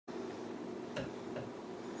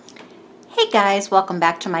Hey guys, welcome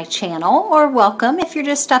back to my channel, or welcome if you're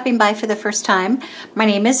just stopping by for the first time. My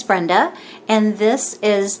name is Brenda, and this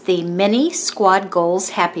is the Mini Squad Goals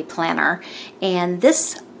Happy Planner, and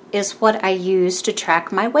this is what I use to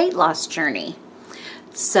track my weight loss journey.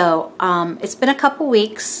 So it's been a couple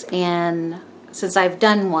weeks and since I've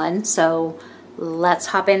done one, so let's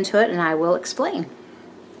hop into it and I will explain.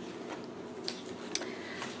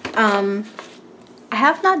 I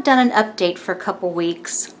have not done an update for a couple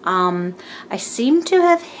weeks. I seem to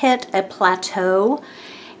have hit a plateau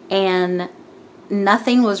and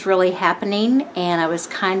nothing was really happening, and I was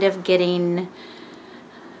kind of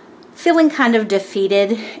feeling kind of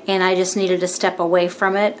defeated, and I just needed to step away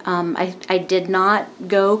from it. I did not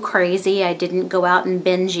go crazy. I didn't go out and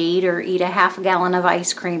binge eat or eat a half gallon of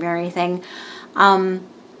ice cream or anything.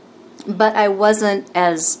 But I wasn't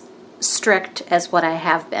as strict as what I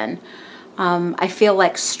have been. I feel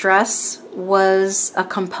like stress was a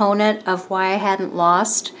component of why I hadn't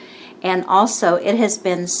lost, and also it has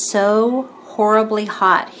been so horribly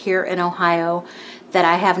hot here in Ohio that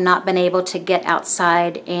I have not been able to get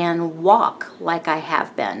outside and walk like I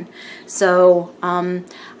have been. So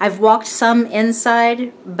I've walked some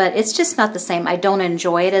inside, but it's just not the same. I don't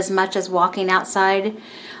enjoy it as much as walking outside.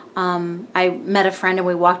 I met a friend and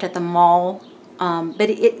we walked at the mall, but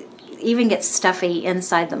it even gets stuffy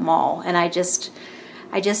inside the mall, and I don't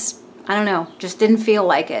know, just didn't feel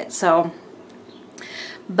like it. So,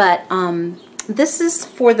 but this is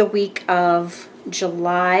for the week of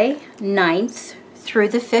July 9th through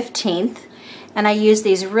the 15th, and I use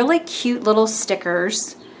these really cute little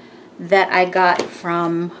stickers that I got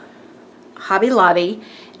from Hobby Lobby,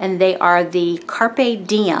 and they are the Carpe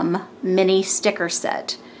Diem mini sticker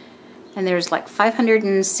set, and there's like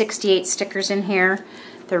 568 stickers in here.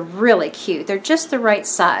 They're really cute. They're just the right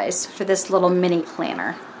size for this little mini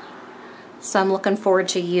planner. So I'm looking forward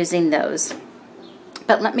to using those.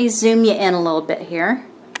 But let me zoom you in a little bit here.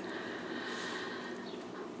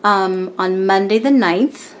 On Monday the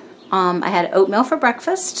 9th, I had oatmeal for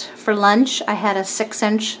breakfast. For lunch, I had a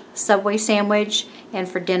 6-inch Subway sandwich. And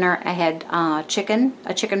for dinner, I had a chicken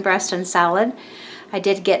breast and salad. I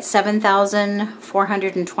did get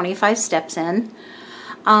 7,425 steps in.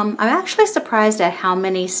 I'm actually surprised at how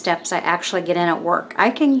many steps I actually get in at work.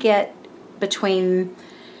 I can get between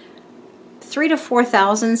 3,000 to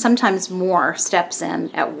 4,000, sometimes more steps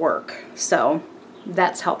in at work, so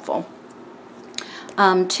that's helpful.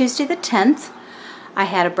 Tuesday the 10th, I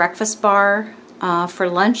had a breakfast bar. For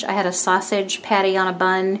lunch, I had a sausage patty on a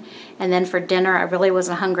bun, and then for dinner, I really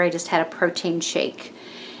wasn't hungry. I just had a protein shake,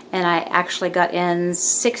 and I actually got in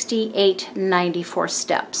 6,894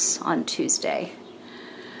 steps on Tuesday.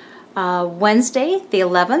 Wednesday, the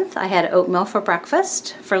 11th, I had oatmeal for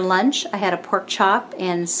breakfast. For lunch, I had a pork chop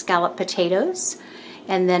and scalloped potatoes.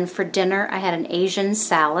 And then for dinner, I had an Asian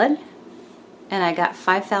salad. And I got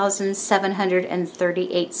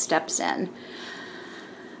 5,738 steps in.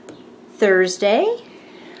 Thursday,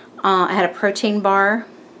 I had a protein bar.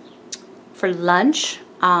 For lunch,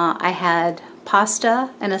 I had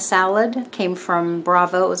pasta and a salad. Came from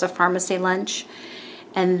Bravo. It was a pharmacy lunch.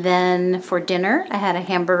 And then for dinner, I had a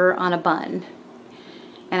hamburger on a bun.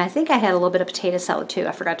 And I think I had a little bit of potato salad too.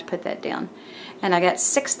 I forgot to put that down. And I got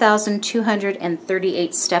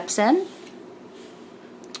 6,238 steps in.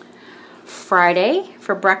 Friday,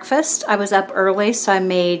 for breakfast, I was up early, so I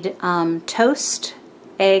made toast,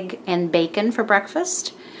 egg, and bacon for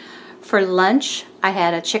breakfast. For lunch, I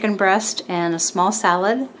had a chicken breast and a small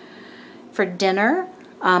salad. For dinner,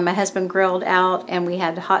 my husband grilled out and we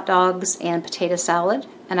had hot dogs and potato salad,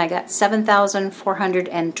 and I got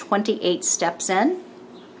 7,428 steps in.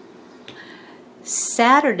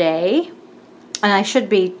 Saturday, and I should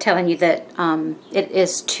be telling you that it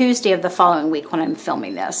is Tuesday of the following week when I'm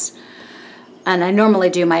filming this, and I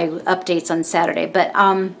normally do my updates on Saturday, but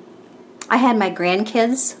I had my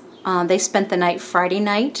grandkids. They spent the night Friday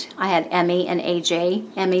night. I had Emmy and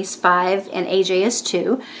AJ. Emmy's 5 and AJ is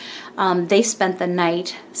 2. They spent the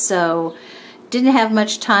night, so didn't have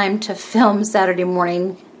much time to film Saturday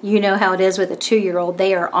morning. You know how it is with a 2-year-old.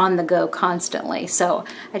 They are on the go constantly. So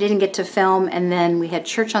I didn't get to film, and then we had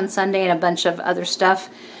church on Sunday and a bunch of other stuff.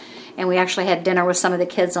 And we actually had dinner with some of the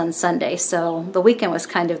kids on Sunday. So the weekend was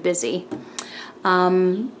kind of busy.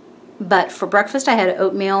 But for breakfast, I had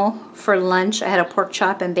oatmeal. For lunch, I had a pork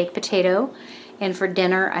chop and baked potato. And for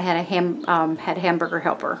dinner, I had a hamburger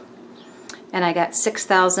helper. And I got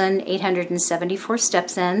 6,874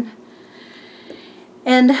 steps in.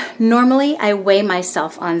 And normally I weigh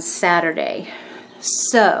myself on Saturday.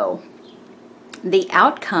 So the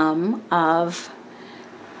outcome of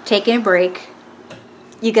taking a break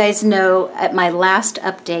you guys know at my last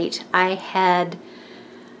update, I had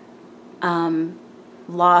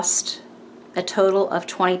lost a total of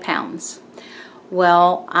 20 pounds.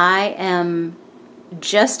 Well, I am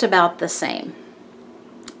just about the same,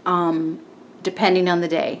 depending on the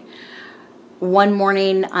day. One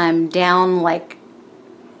morning I'm down like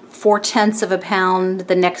 4/10 of a pound.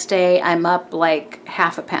 The next day I'm up like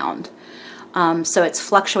half a pound. So it's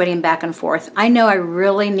fluctuating back and forth. I know I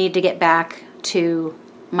really need to get back to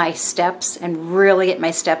my steps and really get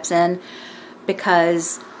my steps in,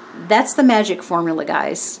 because that's the magic formula,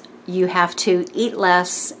 guys. You have to eat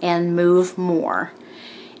less and move more.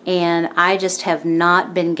 And I just have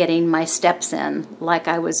not been getting my steps in like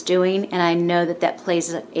I was doing, and I know that that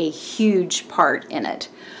plays a huge part in it.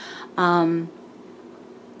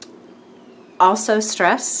 Also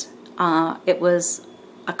stress. It was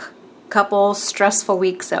a couple stressful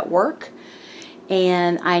weeks at work,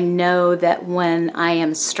 and I know that when I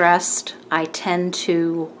am stressed, I tend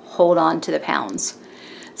to hold on to the pounds.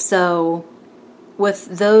 So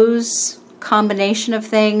with those combination of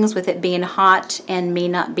things, with it being hot and me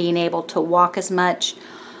not being able to walk as much,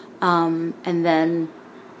 and then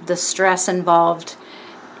the stress involved,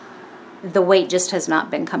 the weight just has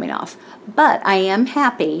not been coming off. But I am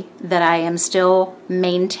happy that I am still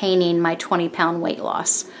maintaining my 20-pound weight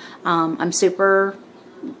loss. I'm super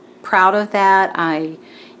proud of that. I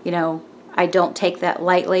don't take that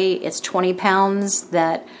lightly. It's 20 pounds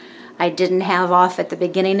that I didn't have off at the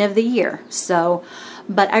beginning of the year. So,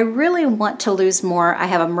 but I really want to lose more. I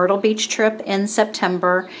have a Myrtle Beach trip in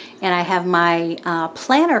September, and I have my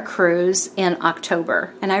planner cruise in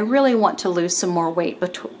October, and I really want to lose some more weight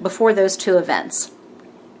before those two events.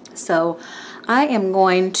 So I am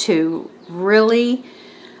going to really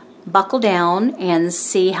buckle down and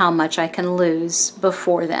see how much I can lose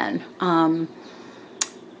before then. I'm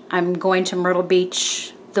going to Myrtle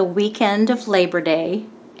Beach the weekend of Labor Day,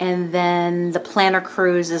 and then the planner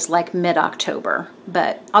cruise is like mid-October,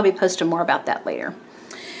 but I'll be posting more about that later.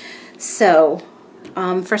 So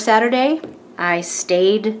for Saturday, I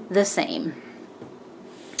stayed the same.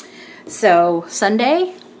 So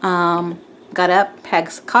Sunday, got up,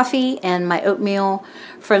 had coffee and my oatmeal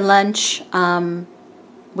for lunch.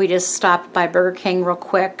 We just stopped by Burger King real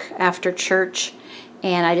quick after church,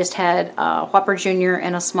 and I just had a Whopper Jr.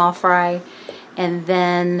 and a small fry. And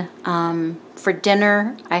then for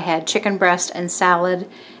dinner, I had chicken breast and salad,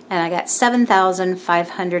 and I got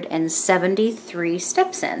 7,573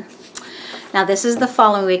 steps in. Now this is the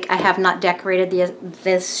following week. I have not decorated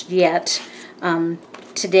this yet.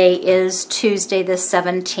 Today is Tuesday the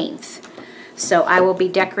 17th. So I will be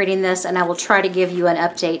decorating this, and I will try to give you an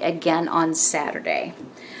update again on Saturday.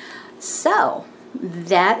 So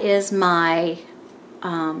that is my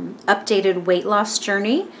updated weight loss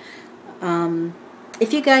journey.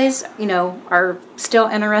 If you guys, are still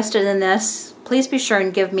interested in this, please be sure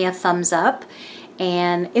and give me a thumbs up.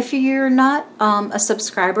 And if you're not a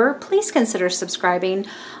subscriber, please consider subscribing.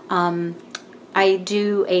 I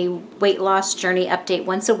do a weight loss journey update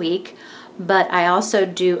once a week, but I also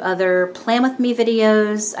do other Plan With Me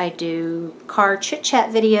videos. I do car chit chat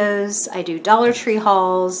videos. I do Dollar Tree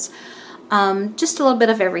hauls. Just a little bit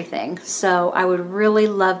of everything. So I would really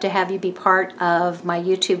love to have you be part of my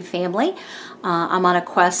YouTube family. I'm on a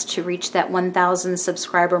quest to reach that 1,000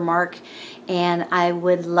 subscriber mark, and I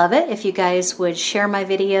would love it if you guys would share my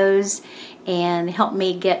videos and help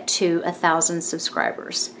me get to 1,000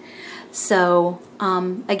 subscribers. So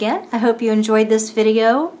again, I hope you enjoyed this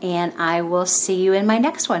video, and I will see you in my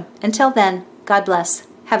next one. Until then, God bless.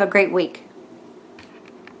 Have a great week.